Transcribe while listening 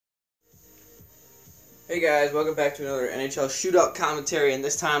Hey guys, welcome back to another NHL Shootout commentary, and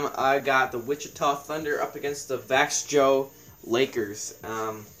this time I got the Wichita Thunder up against the Vax Joe Lakers.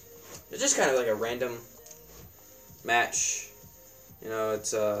 It's just kind of like a random match. You know,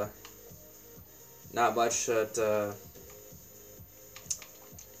 it's not much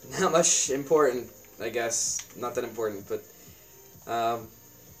not much important, I guess. Not that important, but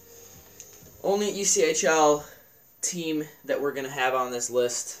only ECHL team that we're gonna have on this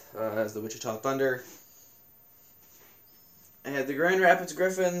list is the Wichita Thunder. I had the Grand Rapids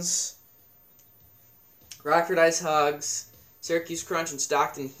Griffins, Rockford Ice Hogs, Syracuse Crunch, and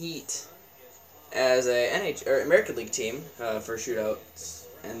Stockton Heat as a American League team for shootouts,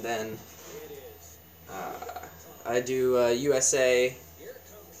 and then I do USA,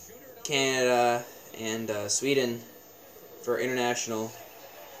 Canada, and Sweden for international.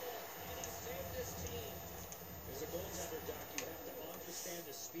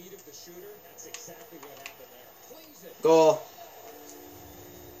 Goal.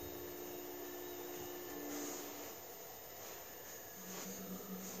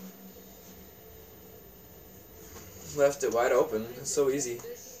 Left it wide open. It's so easy.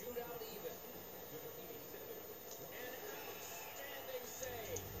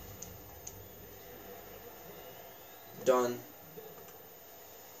 Done.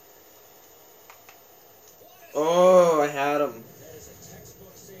 Oh, I had him.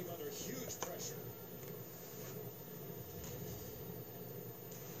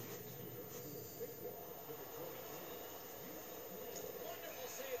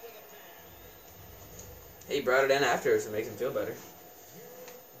 He brought it in afterwards to make him feel better.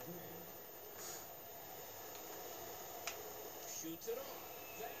 Shoots it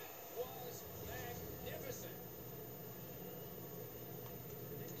off. That was magnificent.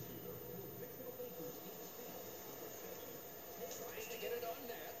 Tries to get it on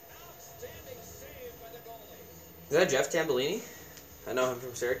net. Outstanding save by the goalie. Is that Jeff Tambellini? I know him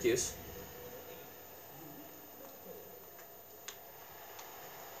from Syracuse.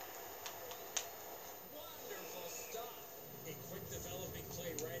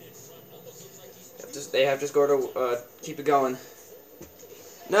 They have to score to keep it going.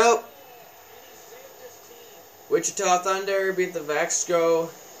 Nope. Wichita Thunder beat the Vax Joe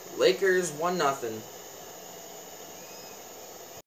Lakers 1-0.